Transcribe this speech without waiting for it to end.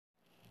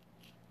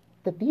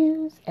The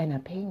views and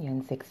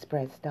opinions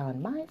expressed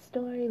on My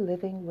Story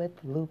Living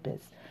with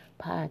Lupus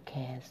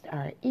podcast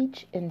are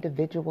each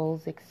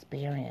individual's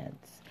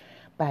experience.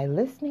 By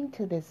listening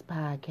to this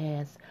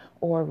podcast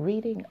or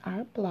reading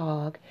our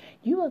blog,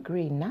 you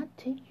agree not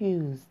to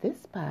use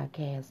this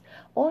podcast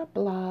or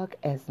blog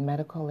as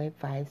medical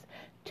advice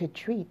to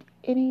treat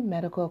any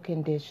medical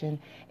condition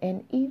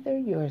in either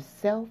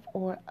yourself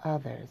or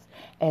others.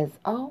 As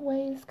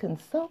always,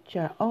 consult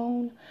your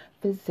own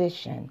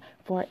physician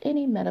for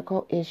any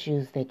medical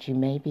issues that you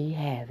may be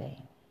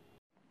having.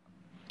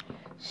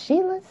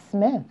 Sheila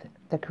Smith,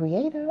 the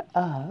creator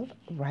of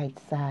Right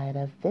Side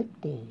of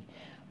 50.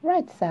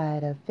 Right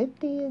Side of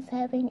 50 is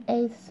having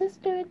a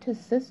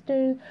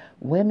sister-to-sister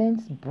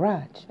women's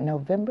brunch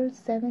November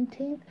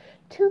 17th,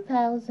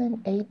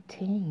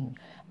 2018.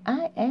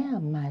 I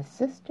am my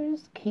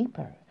sister's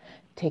keeper.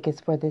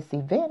 Tickets for this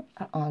event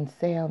are on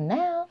sale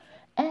now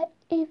at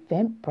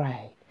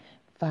Eventbrite.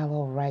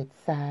 Follow Right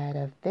Side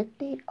of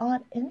 50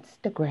 on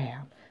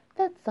Instagram.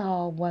 That's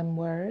all one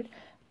word.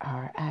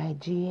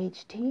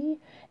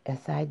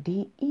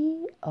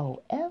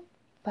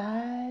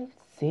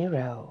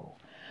 RIGHTSIDEOF50.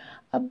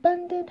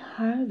 Abundant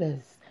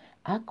Harvest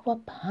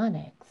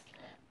Aquaponics,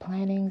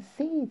 planting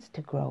seeds to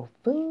grow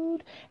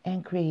food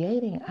and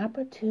creating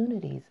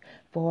opportunities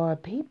for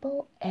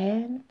people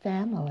and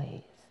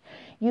families.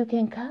 You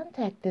can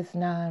contact this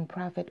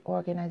nonprofit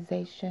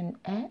organization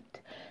at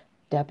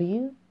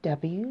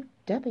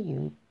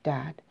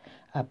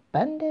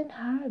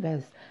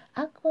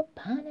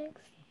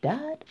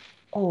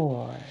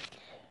www.abundantharvestaquaponics.org.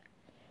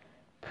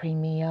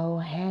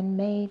 Premio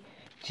Handmade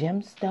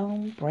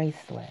Gemstone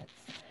Bracelets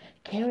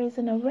carries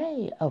an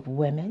array of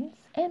women's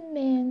and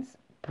men's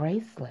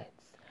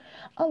bracelets,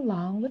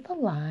 along with a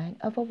line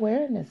of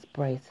awareness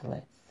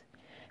bracelets.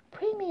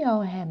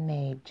 Premio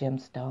Handmade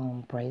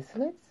Gemstone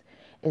Bracelets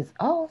is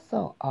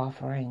also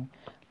offering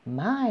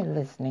my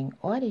listening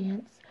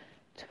audience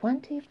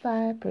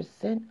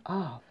 25%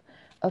 off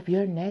of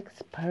your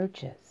next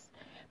purchase.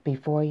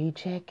 Before you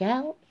check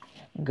out,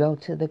 go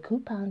to the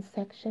coupon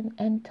section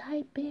and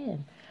type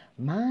in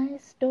My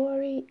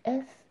Story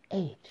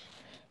SH.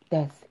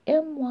 That's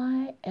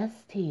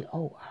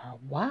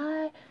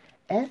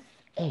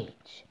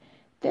MYSTORYSH.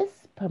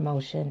 This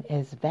promotion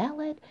is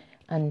valid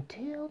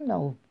until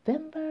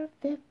November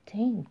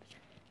 15th,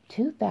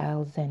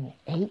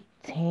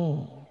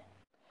 2018.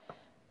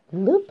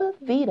 Lupa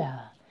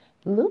Vita.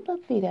 Lupa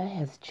Vita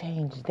has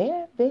changed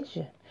their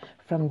vision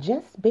from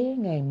just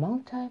being a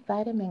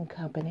multivitamin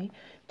company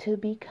to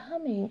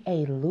becoming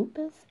a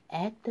lupus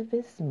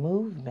activist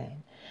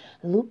movement.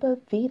 Lupa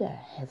Vita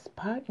has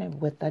partnered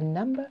with a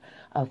number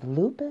of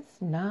lupus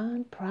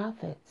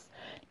nonprofits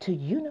to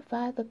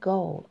unify the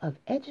goal of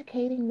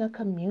educating the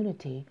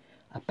community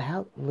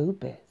about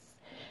lupus.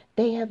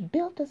 They have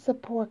built a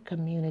support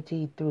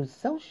community through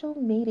social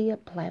media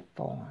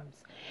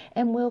platforms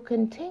and will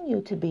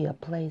continue to be a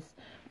place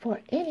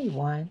for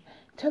anyone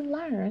to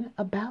learn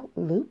about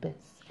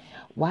lupus.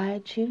 Why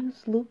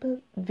choose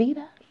Lupa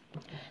Vita?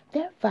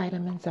 Their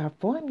vitamins are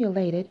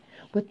formulated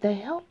with the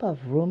help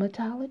of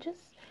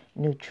rheumatologists,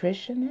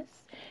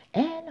 nutritionists,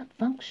 and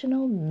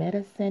functional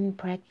medicine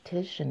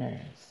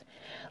practitioners.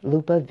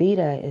 Lupa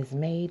Vita is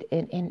made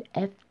in an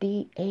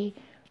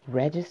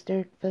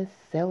FDA-registered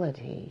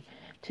facility.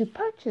 To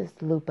purchase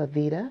Lupa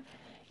Vita,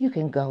 you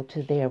can go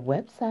to their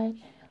website,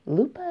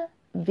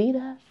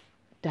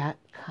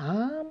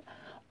 lupavita.com,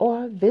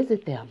 or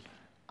visit them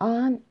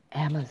on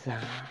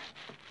Amazon.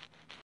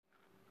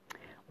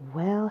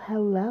 Well,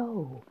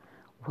 hello.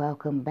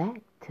 Welcome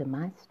back to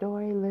My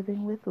Story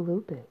Living with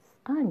Lupus.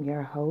 I'm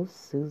your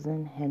host,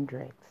 Susan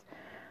Hendricks.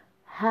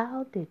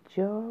 How did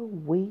your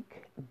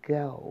week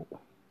go?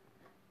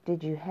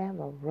 Did you have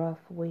a rough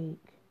week?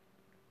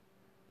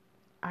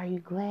 Are you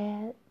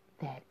glad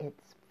that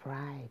it's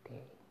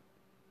Friday?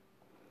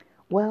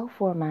 Well,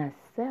 for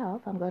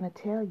myself, I'm going to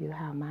tell you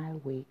how my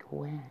week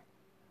went.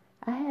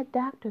 I had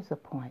doctor's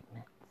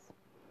appointments.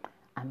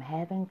 I'm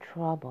having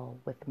trouble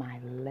with my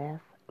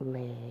left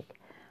leg.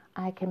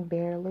 I can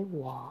barely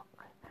walk.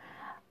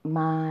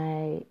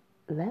 My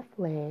left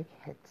leg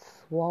had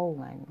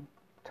swollen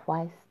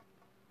twice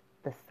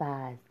the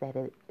size that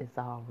it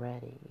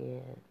already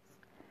is.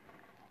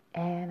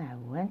 And I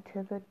went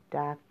to the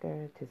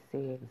doctor to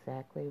see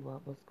exactly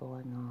what was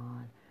going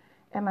on.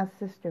 And my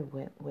sister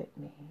went with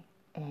me.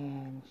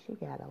 And she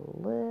got a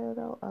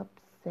little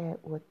upset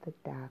with the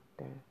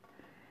doctor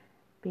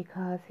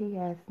because he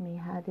asked me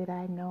how did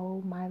I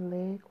know my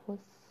leg was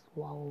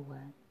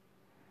swollen.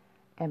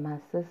 And my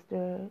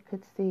sister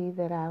could see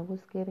that I was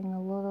getting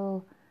a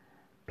little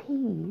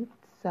peeved.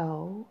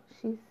 So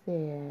she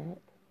said,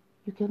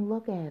 you can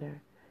look at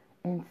her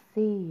and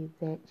see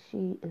that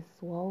she is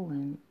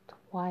swollen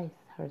twice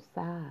her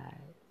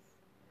size.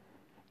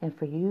 And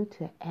for you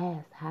to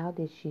ask how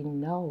did she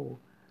know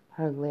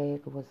her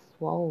leg was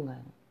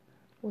swollen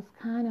was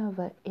kind of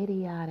an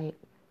idiotic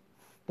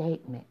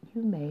statement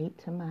you made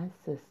to my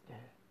sister.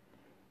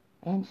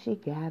 And she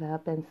got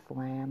up and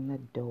slammed the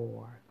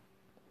door.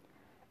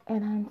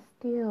 And I'm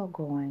still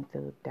going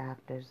through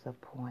doctor's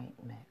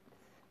appointments.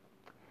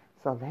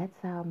 So that's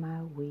how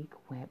my week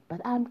went.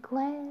 But I'm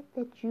glad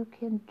that you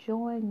can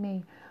join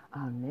me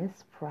on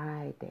this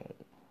Friday.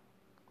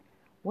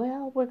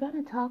 Well, we're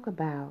going to talk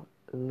about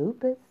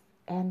lupus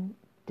and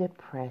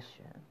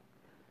depression.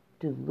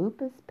 Do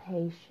lupus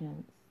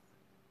patients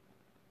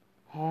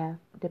have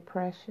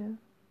depression?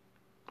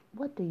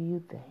 What do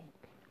you think?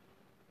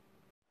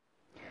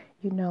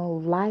 You know,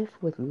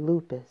 life with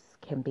lupus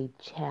can be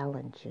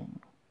challenging,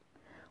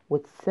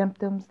 with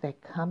symptoms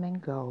that come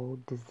and go,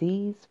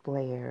 disease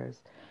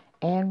flares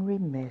and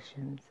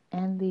remissions,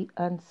 and the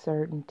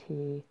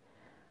uncertainty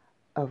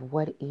of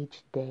what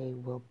each day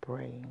will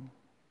bring.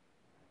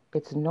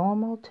 It's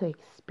normal to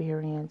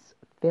experience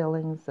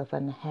feelings of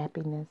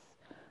unhappiness,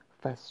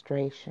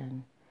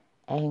 frustration,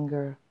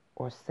 anger,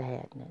 or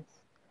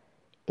sadness.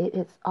 It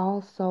is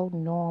also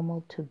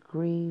normal to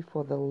grieve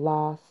for the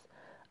loss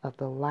of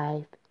the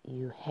life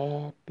you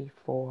had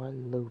before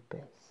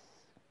lupus.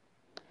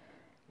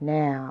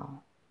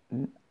 Now,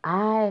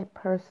 I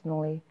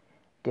personally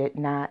did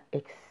not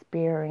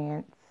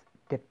experience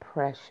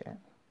depression.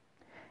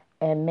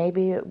 And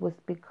maybe it was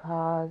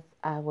because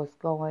I was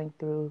going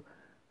through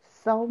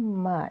so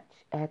much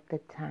at the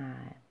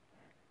time,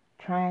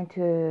 trying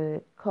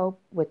to cope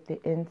with the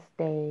end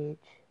stage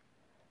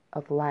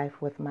of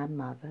life with my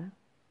mother,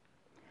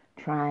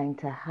 trying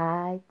to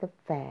hide the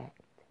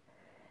fact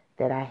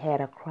that I had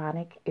a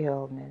chronic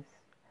illness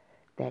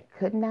that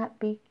could not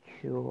be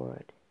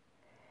cured,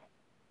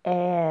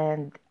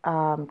 and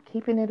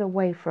keeping it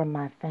away from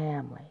my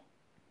family.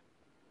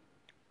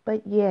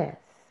 But yes,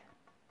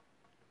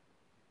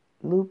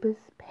 lupus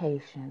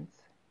patients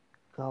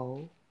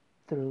go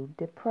through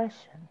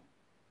depression.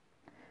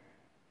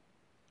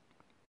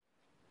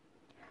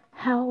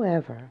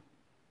 However,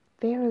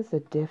 there is a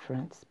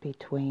difference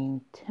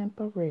between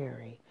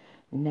temporary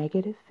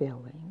negative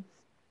feelings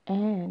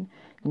and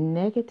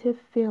negative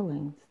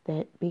feelings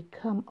that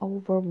become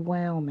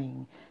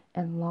overwhelming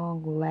and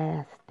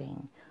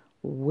long-lasting,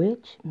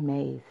 which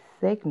may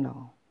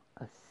signal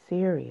a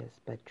serious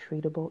but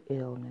treatable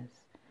illness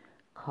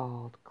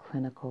called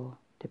clinical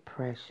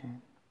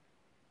depression.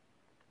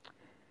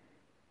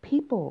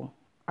 People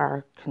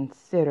are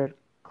considered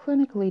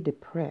clinically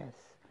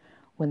depressed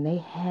when they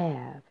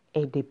have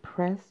a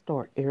depressed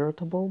or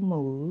irritable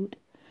mood,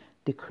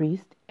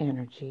 decreased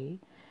energy,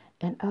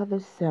 and other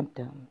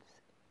symptoms.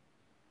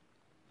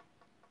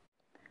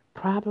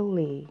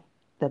 Probably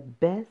the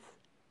best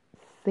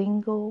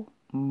single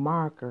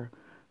marker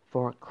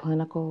for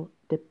clinical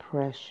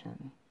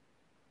depression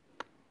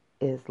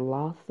is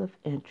loss of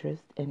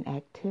interest in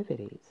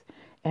activities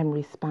and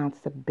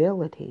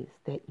responsibilities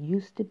that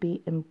used to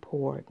be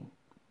important.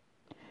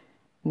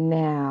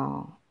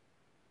 Now,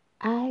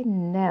 I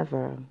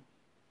never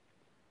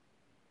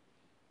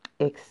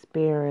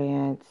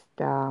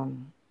experienced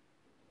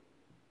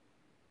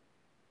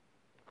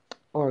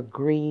or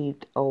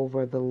grieved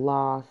over the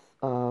loss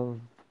of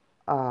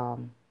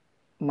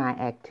my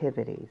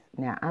activities.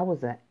 Now, I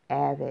was an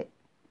avid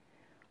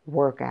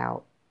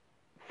workout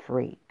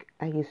freak.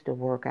 I used to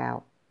work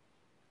out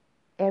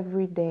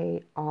every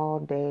day, all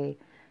day.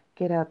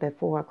 Get up at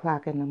 4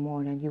 o'clock in the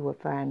morning. You would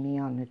find me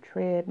on the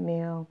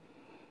treadmill.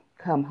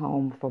 Come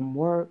home from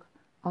work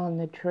on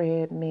the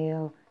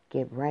treadmill.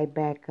 Get right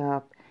back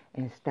up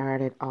and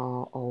start it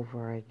all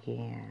over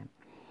again.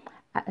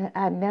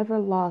 I never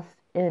lost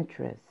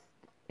interest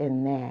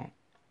in that.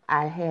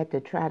 I had to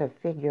try to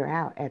figure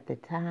out at the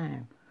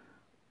time,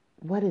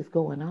 what is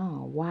going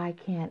on? Why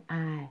can't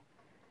I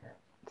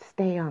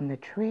stay on the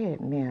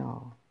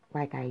treadmill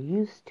like I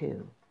used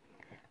to?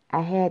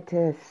 I had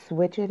to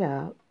switch it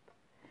up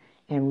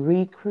and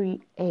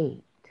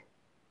recreate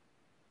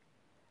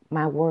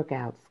my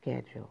workout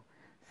schedule.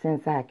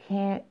 Since I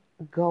can't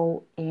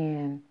go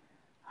in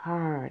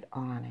hard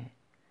on it,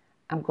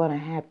 I'm going to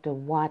have to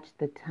watch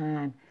the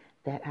time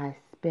that I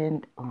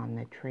spend on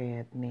the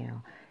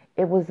treadmill.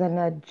 It was an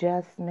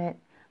adjustment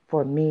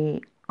for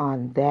me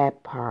on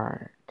that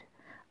part.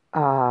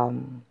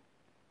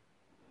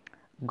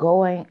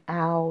 Going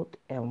out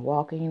and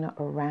walking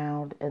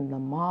around in the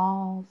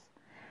malls,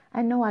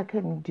 I know I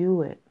couldn't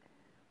do it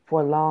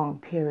for long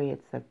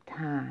periods of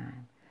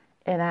time.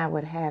 And I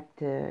would have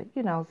to,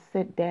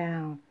 sit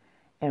down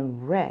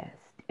and rest.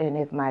 And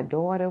if my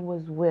daughter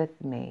was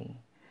with me,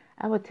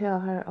 I would tell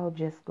her, oh,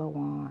 just go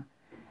on.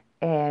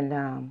 And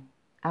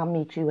I'll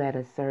meet you at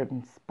a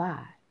certain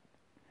spot.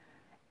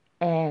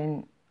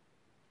 And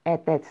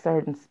at that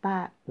certain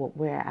spot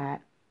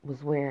where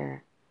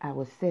I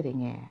was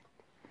sitting at,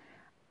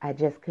 I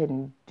just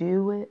couldn't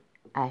do it.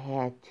 I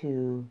had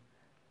to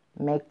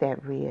make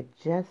that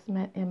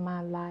readjustment in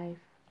my life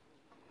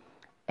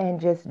and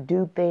just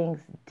do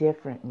things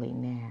differently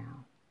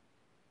now.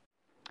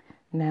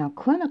 Now,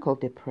 clinical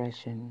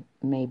depression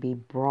may be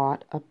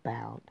brought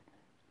about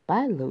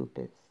by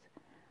lupus,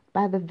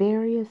 by the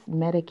various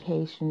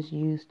medications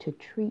used to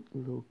treat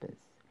lupus.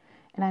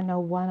 And I know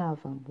one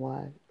of them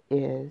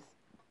is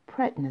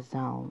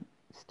prednisone,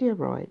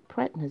 steroid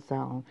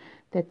prednisone,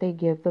 that they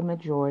give the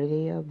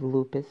majority of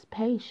lupus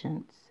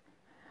patients,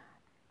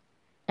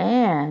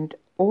 and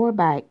or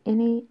by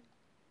any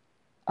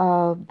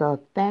of the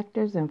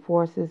factors and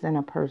forces in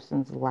a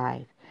person's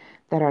life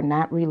that are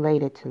not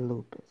related to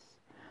lupus.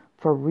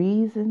 For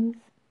reasons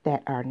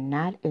that are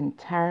not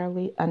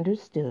entirely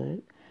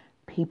understood,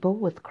 people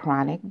with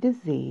chronic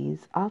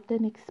disease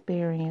often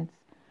experience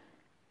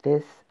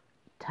this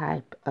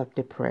type of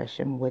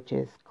depression, which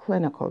is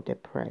clinical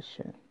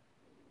depression.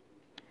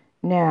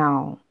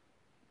 Now,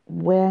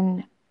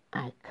 when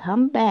I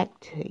come back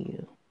to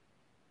you,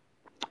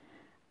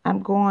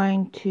 I'm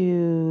going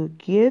to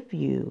give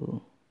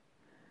you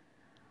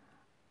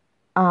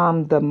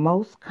the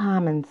most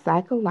common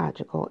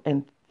psychological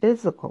and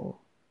physical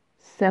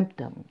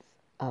symptoms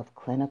of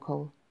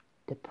clinical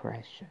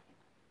depression.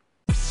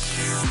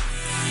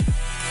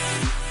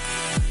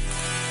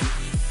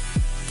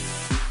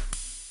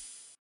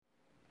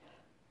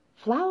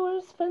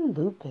 Flowers for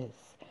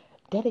Lupus,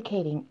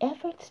 dedicating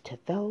efforts to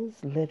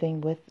those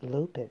living with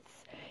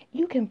lupus.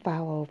 You can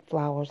follow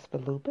Flowers for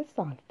Lupus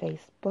on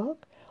Facebook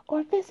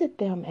or visit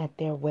them at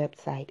their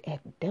website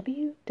at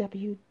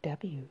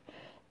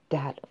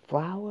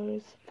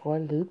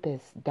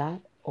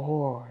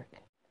www.flowersforlupus.org.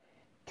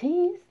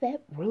 Teas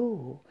that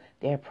rule.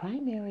 Their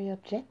primary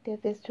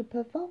objective is to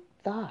provoke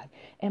thought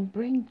and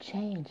bring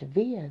change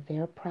via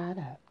their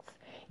products.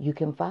 You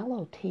can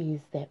follow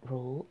Teas That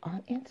Rule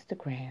on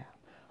Instagram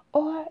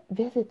or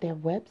visit their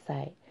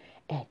website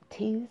at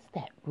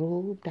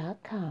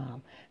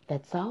teasthatrule.com.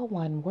 That's all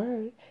one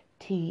word,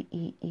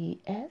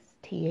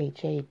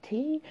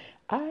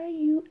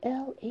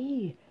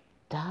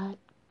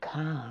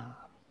 TEESTHATRULE.com.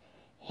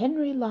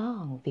 Henry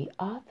Long, the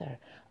author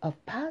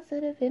of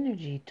Positive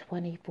Energy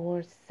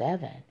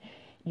 24/7.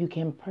 You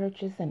can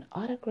purchase an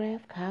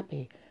autographed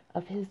copy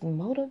of his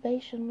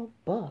motivational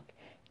book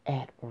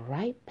at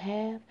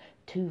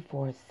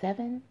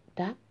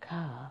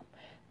rightpath247.com.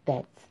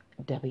 That's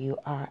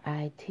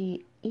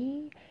WRITEPATH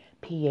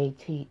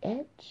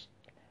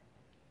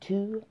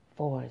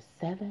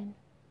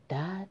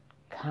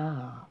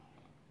 247.com.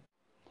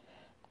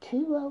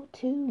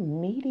 202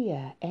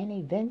 Media and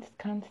Events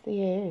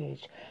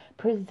Concierge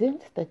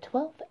presents the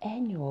 12th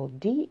annual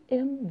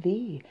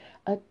DMV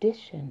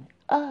edition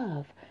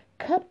of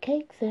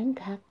Cupcakes and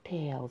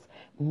Cocktails,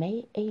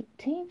 May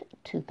 18th,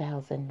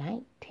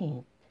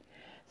 2019.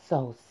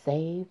 So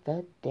save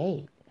the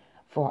date.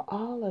 For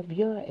all of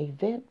your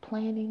event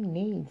planning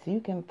needs, you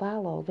can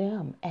follow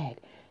them at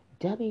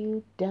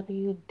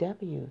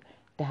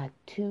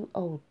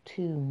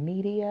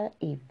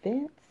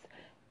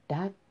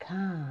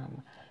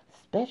www.202mediaevents.com,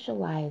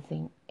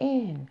 specializing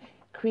in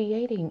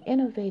creating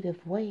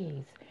innovative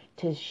ways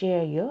to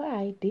share your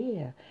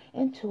idea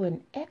into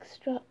an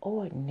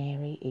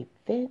extraordinary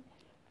event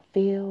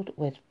filled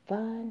with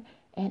fun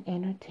and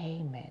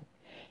entertainment.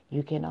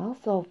 You can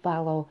also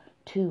follow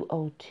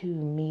 202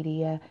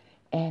 Media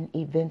and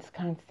Events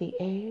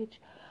Concierge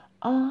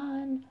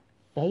on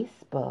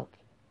Facebook.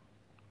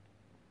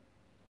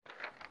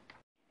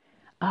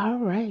 All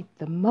right,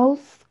 the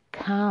most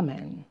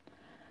common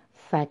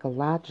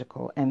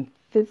psychological and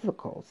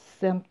physical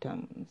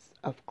symptoms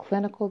of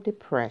clinical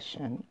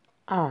depression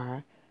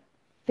are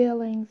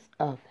feelings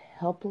of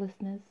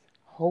helplessness,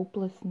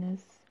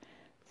 hopelessness,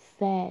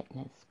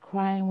 sadness,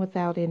 crying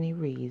without any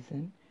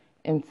reason,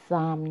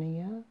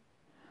 insomnia,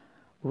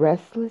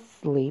 restless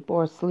sleep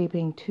or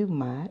sleeping too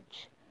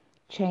much,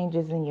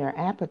 changes in your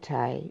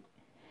appetite,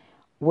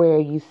 where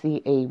you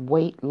see a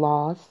weight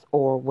loss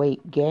or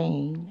weight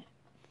gain,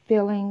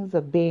 feelings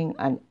of being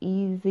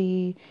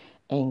uneasy,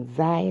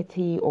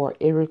 anxiety or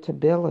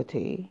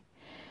irritability,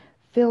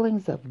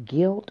 feelings of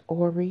guilt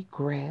or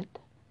regret,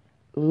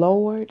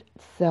 lowered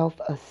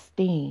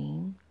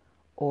self-esteem,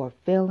 or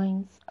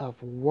feelings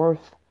of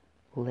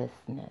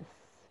worthlessness,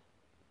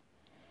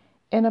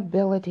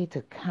 inability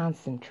to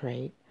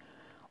concentrate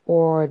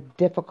or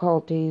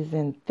difficulties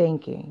in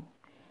thinking,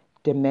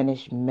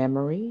 diminished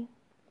memory,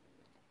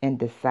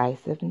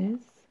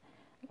 indecisiveness,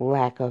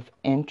 lack of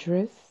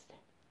interest,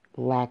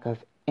 lack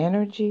of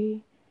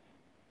energy,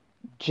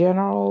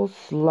 general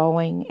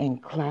slowing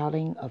and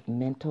clouding of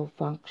mental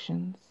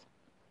functions,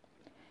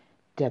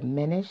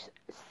 diminished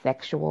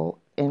sexual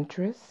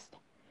interest,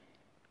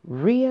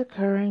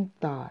 reoccurring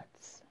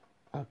thoughts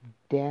of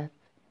death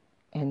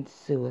and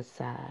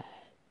suicide.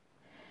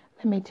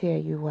 Let me tell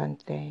you one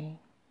thing.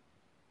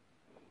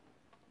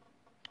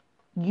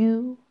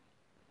 You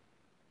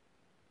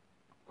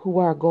who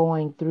are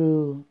going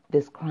through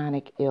this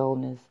chronic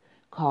illness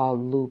called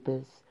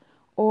lupus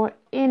or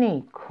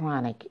any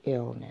chronic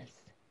illness,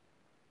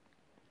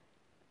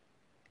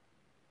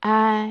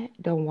 I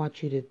don't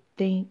want you to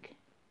think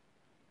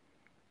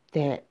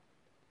that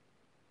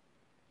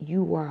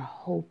you are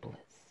hopeless.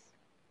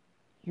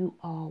 You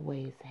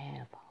always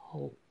have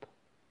hope,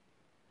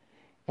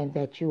 and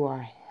that you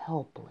are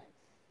helpless.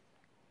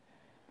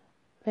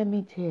 Let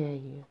me tell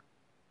you,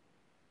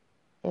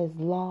 as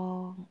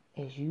long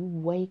as you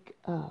wake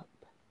up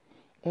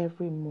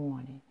every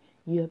morning,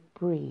 you're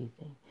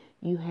breathing,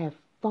 you have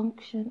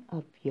function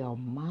of your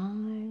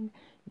mind,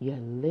 your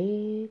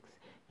legs,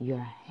 your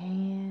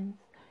hands,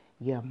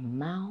 your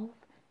mouth,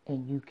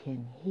 and you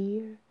can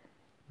hear,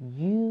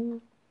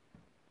 you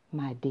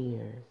my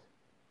dears,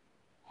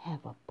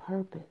 have a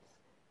purpose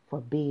for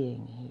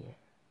being here.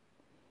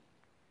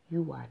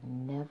 You are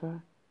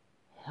never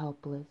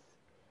helpless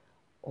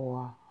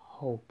or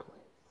hopeless.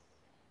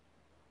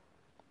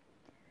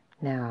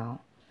 Now,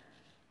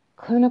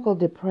 clinical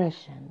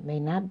depression may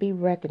not be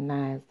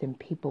recognized in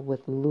people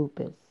with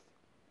lupus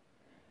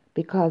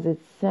because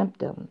its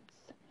symptoms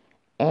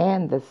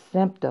and the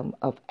symptom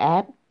of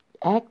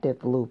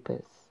active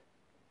lupus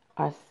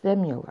are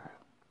similar.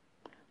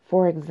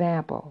 For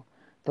example,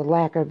 the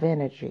lack of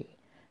energy,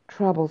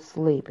 trouble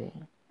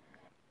sleeping,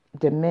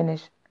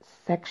 diminished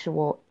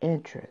sexual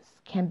interest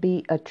can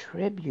be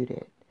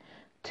attributed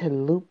to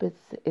lupus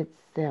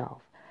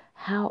itself.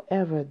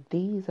 However,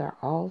 these are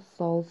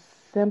also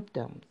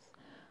symptoms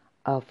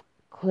of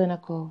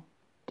clinical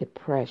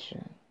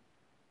depression.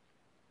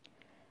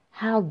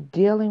 How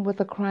dealing with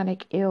a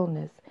chronic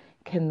illness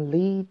can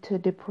lead to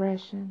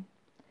depression?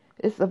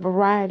 It's a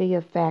variety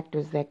of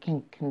factors that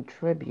can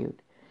contribute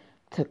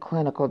to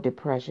clinical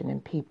depression in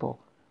people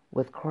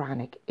with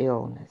chronic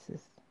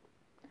illnesses.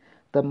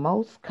 The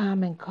most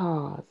common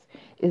cause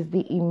is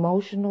the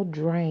emotional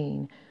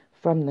drain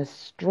from the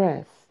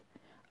stress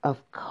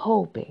of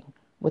coping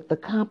with the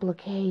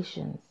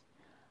complications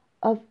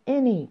of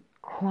any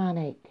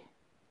chronic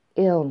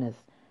illness,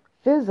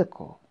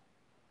 physical,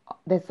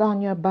 that's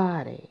on your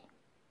body.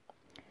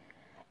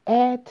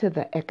 Add to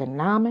the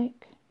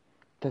economic,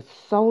 the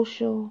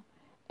social,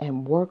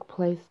 and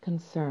workplace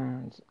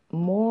concerns.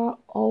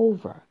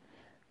 Moreover,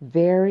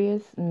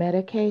 various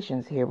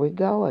medications, here we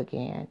go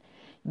again,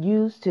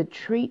 used to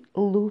treat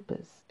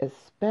lupus,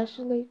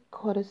 especially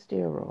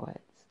corticosteroids,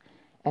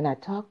 and I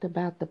talked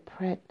about the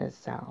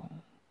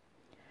prednisone,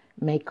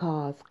 may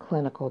cause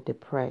clinical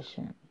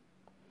depression.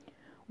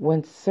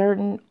 When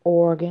certain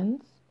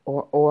organs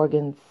or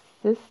organ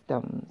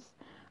systems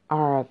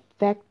are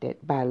affected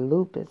by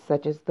lupus,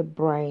 such as the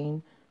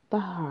brain, the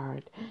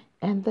heart,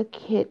 and the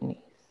kidneys,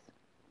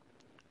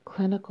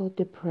 clinical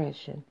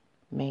depression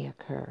may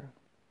occur.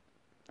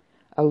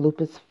 A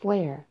lupus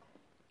flare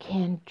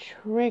can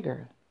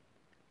trigger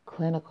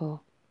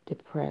clinical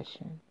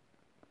depression,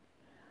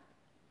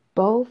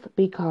 both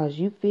because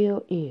you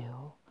feel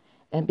ill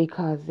and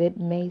because it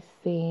may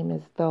seem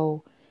as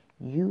though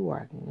you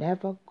are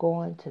never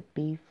going to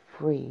be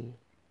free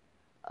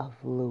of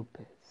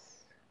lupus.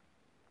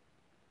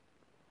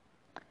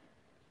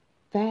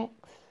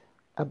 Facts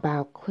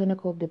about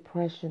clinical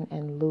depression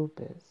and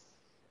lupus.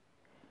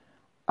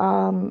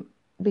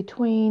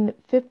 Between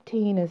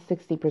 15 and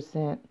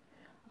 60%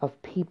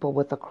 of people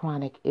with a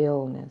chronic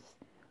illness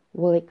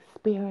will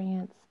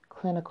experience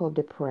clinical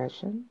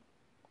depression.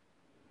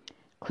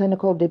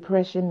 Clinical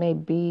depression may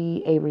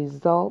be a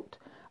result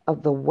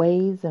of the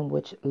ways in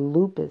which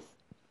lupus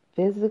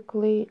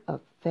physically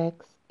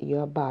affects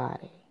your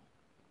body.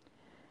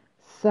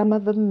 Some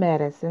of the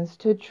medicines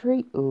to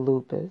treat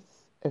lupus,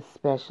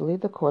 especially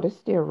the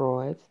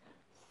corticosteroids,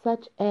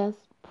 such as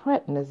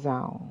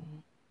prednisone,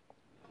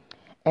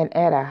 and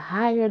at a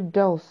higher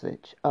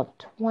dosage of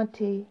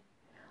 20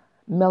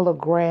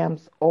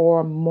 milligrams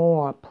or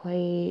more,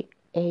 play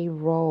a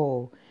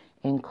role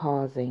in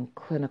causing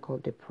clinical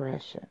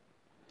depression.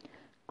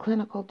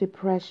 Clinical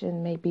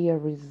depression may be a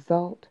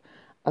result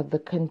of the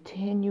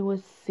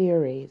continuous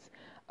series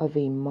of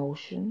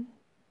emotion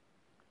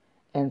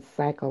and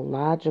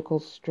psychological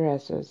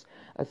stressors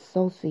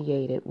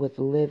associated with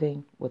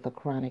living with a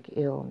chronic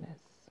illness.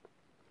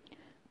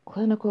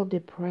 Clinical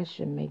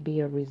depression may be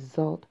a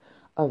result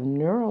of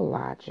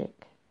neurologic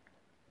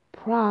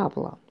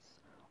problems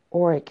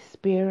or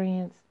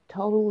experience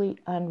totally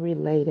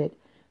unrelated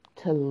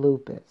to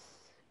lupus.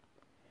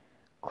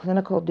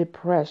 Clinical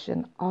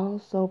depression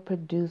also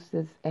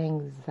produces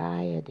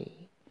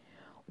anxiety,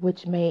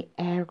 which may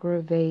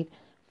aggravate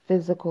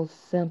physical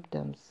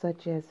symptoms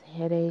such as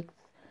headaches,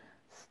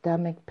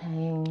 stomach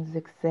pains,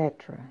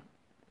 etc.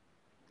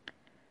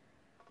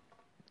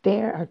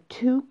 There are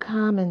two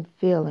common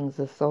feelings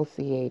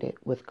associated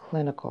with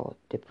clinical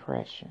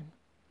depression: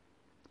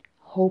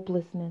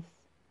 hopelessness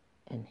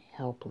and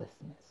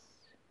helplessness.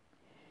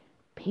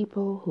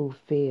 People who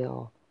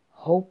feel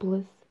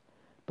hopeless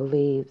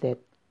believe that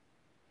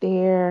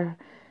their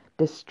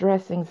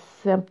distressing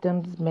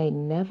symptoms may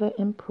never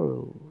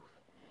improve.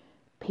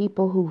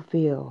 People who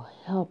feel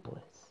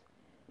helpless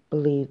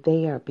believe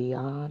they are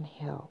beyond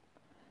help,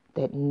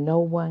 that no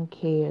one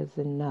cares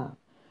enough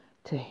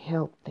to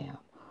help them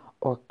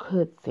or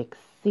could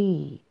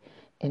succeed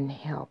in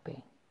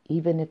helping,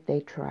 even if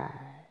they try.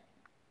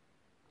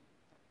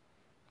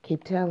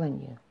 Keep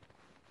telling you,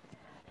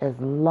 as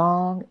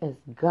long as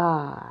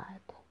God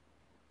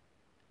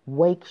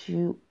wakes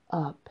you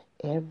up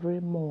every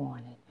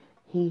morning,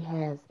 He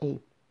has a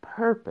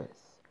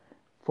purpose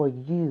for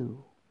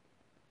you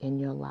in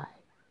your life.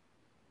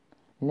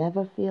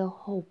 Never feel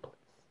hopeless.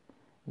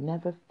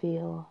 Never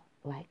feel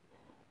like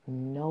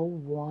no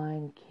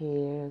one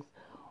cares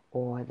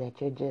or that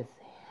you're just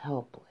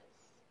helpless.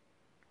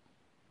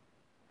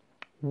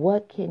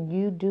 What can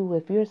you do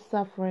if you're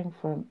suffering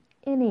from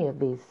any of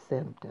these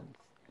symptoms?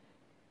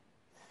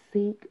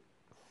 Seek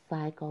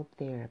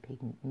psychotherapy.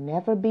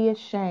 Never be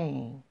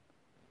ashamed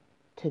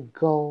to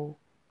go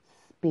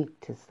speak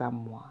to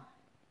someone.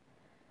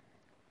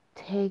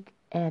 Take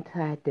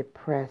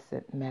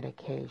antidepressant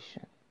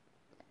medication.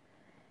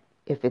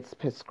 If it's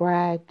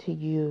prescribed to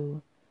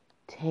you,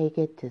 take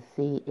it to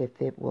see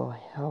if it will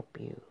help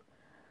you.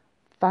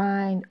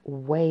 Find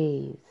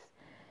ways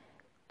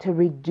to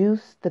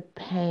reduce the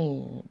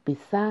pain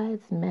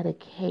besides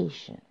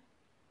medication.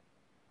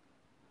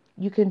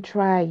 You can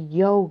try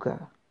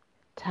yoga,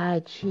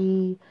 Tai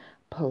Chi,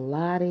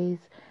 Pilates,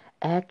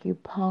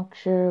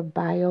 acupuncture,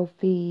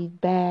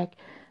 biofeedback,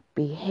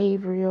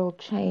 behavioral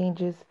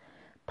changes,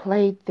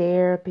 play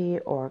therapy,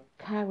 or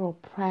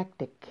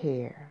chiropractic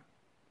care.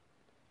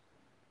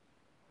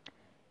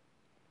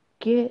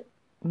 Get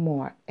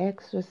more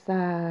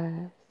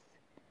exercise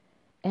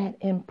and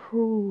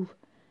improve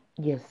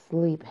your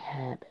sleep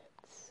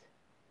habits.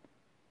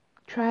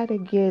 Try to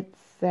get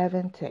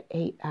 7 to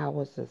 8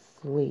 hours of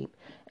sleep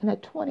in a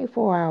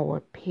 24-hour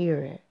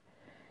period.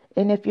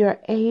 And if you're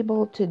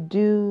able to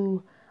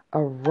do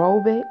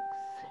aerobics,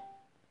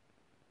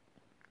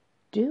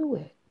 do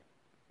it.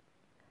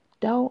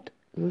 Don't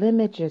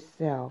limit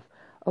yourself.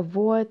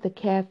 Avoid the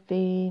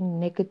caffeine,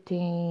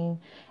 nicotine,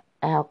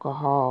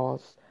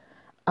 alcohols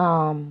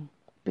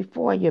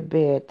before your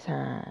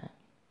bedtime.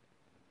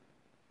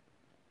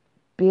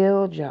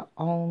 Build your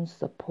own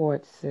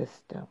support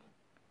system.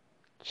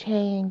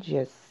 Change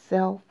your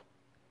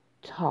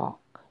self-talk.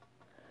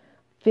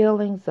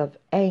 Feelings of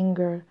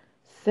anger,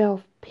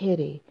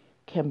 self-pity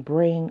can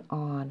bring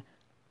on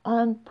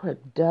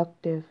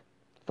unproductive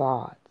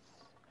thoughts.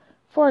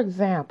 For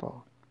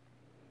example,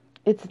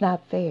 it's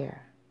not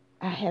fair.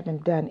 I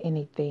haven't done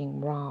anything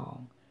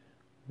wrong.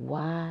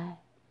 Why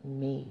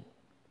me?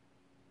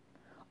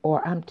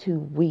 Or I'm too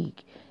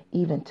weak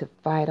even to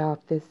fight off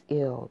this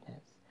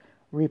illness.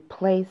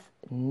 Replace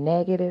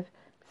negative,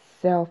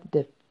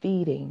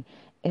 self-defeating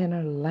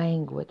inner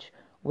language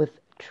with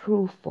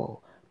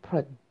truthful,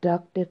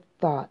 productive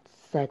thoughts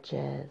such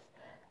as,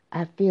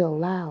 I feel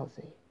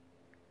lousy,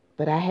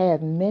 but I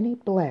have many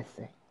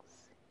blessings.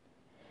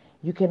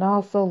 You can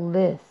also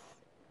list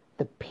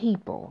the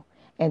people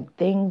and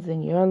things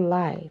in your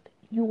life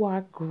you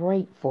are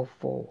grateful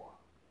for.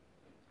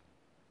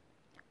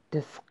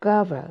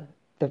 Discover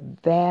the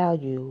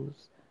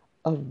values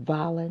of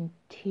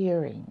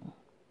volunteering.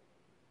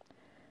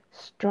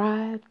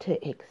 Strive to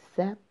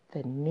accept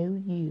the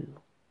new you.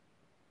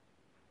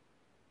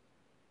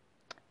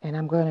 And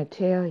I'm going to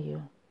tell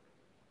you,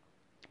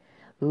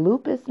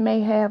 lupus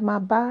may have my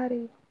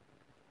body,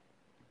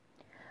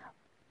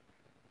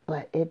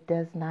 but it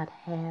does not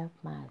have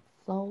my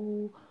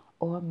soul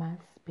or my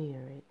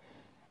spirit.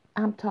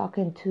 I'm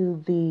talking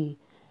to the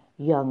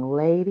young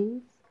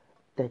ladies,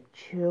 the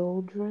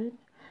children,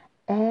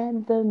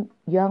 and the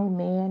young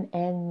men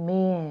and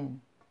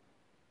men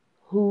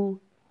who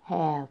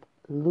have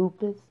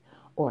lupus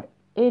or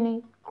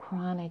any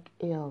chronic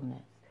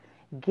illness.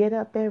 Get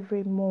up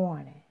every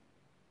morning,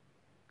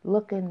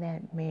 look in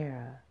that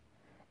mirror,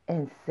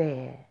 and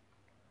say,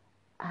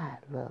 I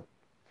look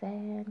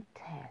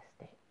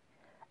fantastic.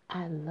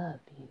 I love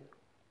you.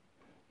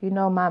 You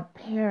know, my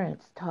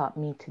parents taught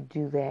me to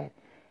do that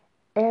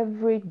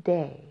every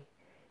day.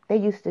 They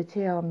used to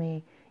tell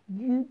me,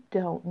 you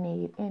don't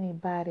need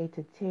anybody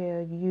to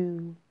tell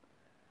you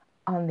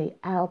on the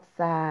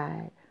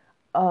outside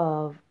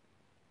of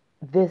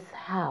this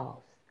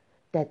house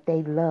that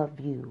they love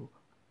you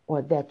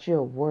or that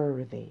you're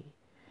worthy.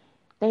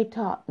 They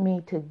taught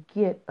me to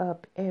get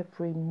up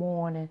every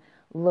morning,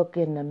 look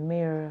in the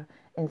mirror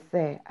and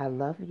say, I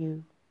love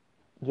you.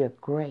 You're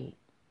great.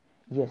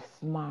 You're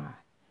smart.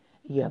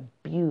 You're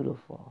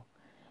beautiful.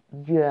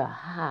 You're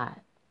hot.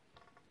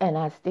 And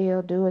I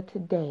still do it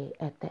today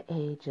at the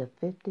age of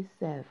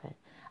 57.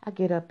 I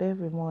get up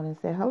every morning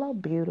and say, hello,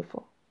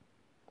 beautiful.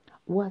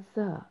 What's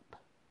up?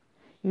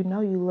 You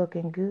know you're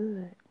looking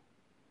good.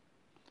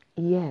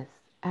 Yes,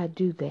 I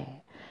do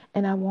that.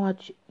 And I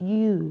want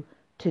you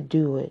to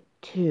do it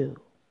too.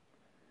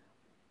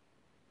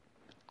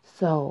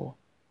 So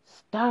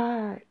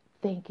start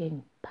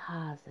thinking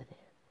positive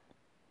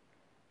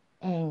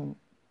and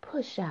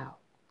push out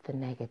the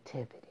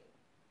negativity.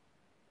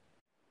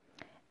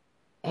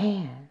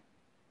 And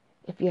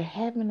if you're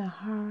having a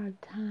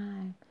hard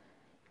time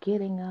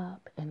getting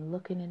up and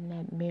looking in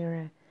that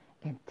mirror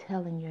and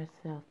telling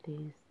yourself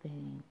these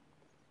things,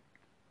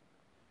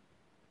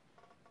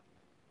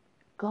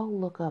 go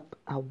look up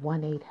a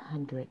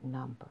 1-800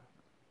 number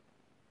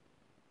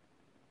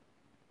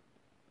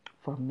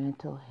for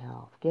mental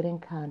health. Get in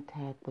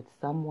contact with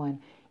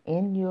someone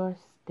in your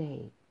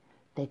state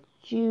that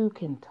you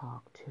can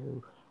talk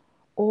to,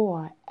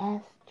 or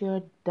ask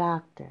your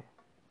doctor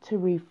to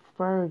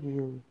refer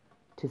you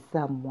to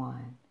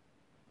someone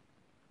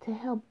to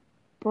help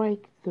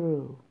break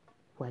through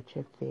what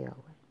you're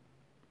feeling.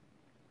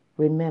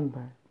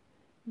 Remember,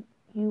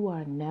 you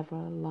are never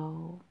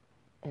alone.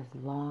 As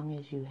long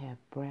as you have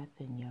breath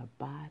in your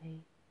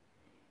body,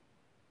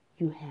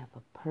 you have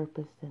a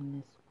purpose in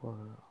this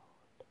world.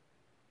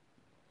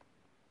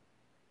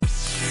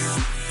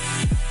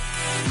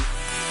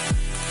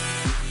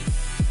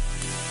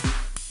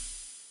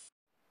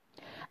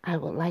 I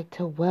would like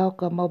to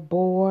welcome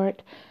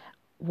aboard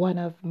one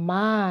of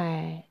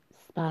my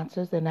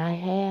sponsors, and I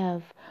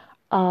have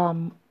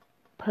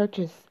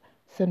purchased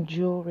some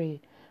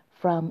jewelry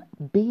from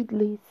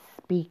Beadly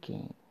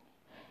Speaking.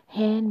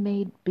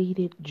 Handmade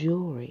beaded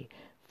jewelry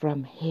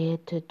from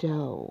head to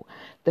toe.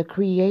 The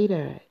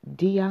creator,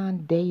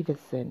 Dion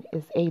Davison,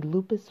 is a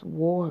lupus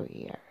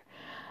warrior,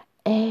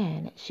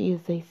 and she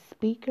is a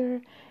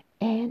speaker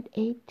and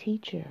a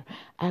teacher.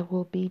 I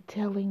will be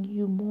telling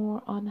you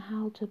more on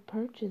how to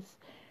purchase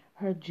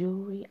her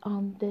jewelry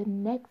on the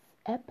next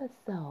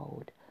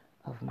episode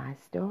of my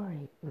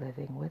story,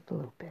 Living with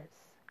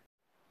Lupus.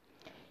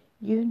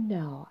 You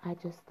know, I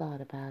just thought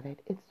about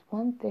it. It's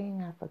one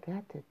thing I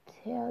forgot to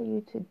tell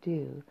you to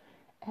do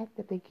at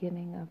the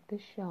beginning of the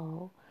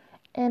show,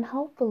 and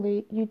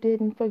hopefully you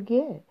didn't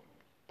forget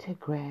to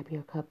grab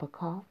your cup of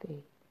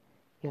coffee,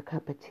 your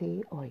cup of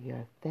tea, or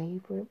your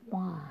favorite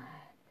wine.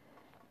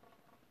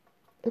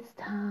 It's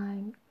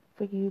time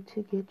for you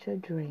to get your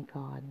drink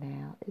on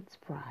now. It's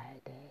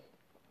Friday.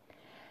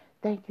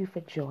 Thank you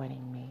for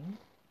joining me,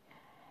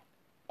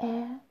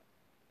 and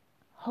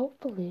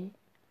hopefully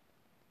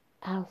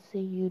I'll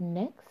see you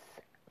next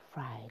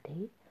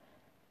Friday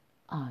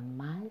on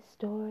my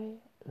story,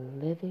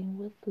 Living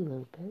with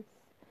Lupus.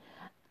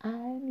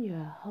 I'm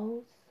your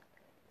host,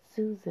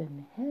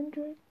 Susan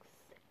Hendricks,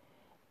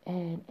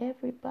 and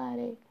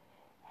everybody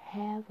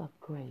have a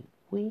great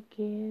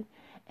weekend,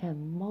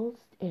 and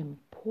most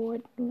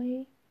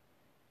importantly,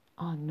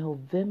 on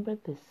November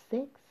the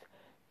 6th,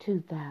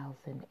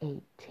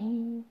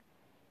 2018,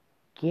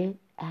 get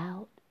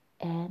out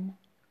and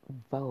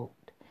vote.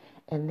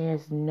 And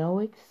there's no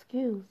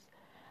excuse.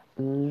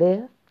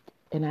 Lyft,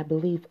 and I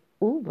believe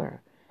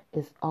Uber,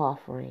 is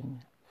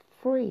offering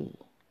free,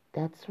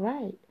 that's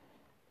right,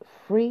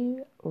 free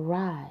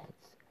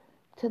rides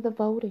to the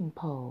voting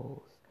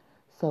polls.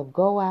 So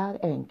go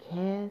out and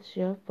cast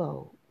your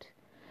vote.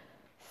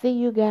 See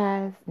you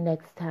guys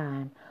next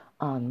time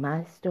on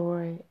my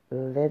story,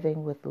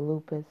 Living with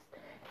Lupus.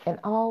 And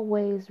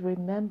always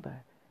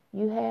remember,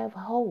 you have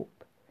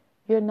hope.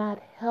 You're not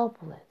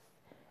helpless.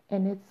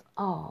 And it's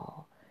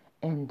all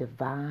in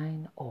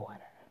divine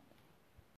order.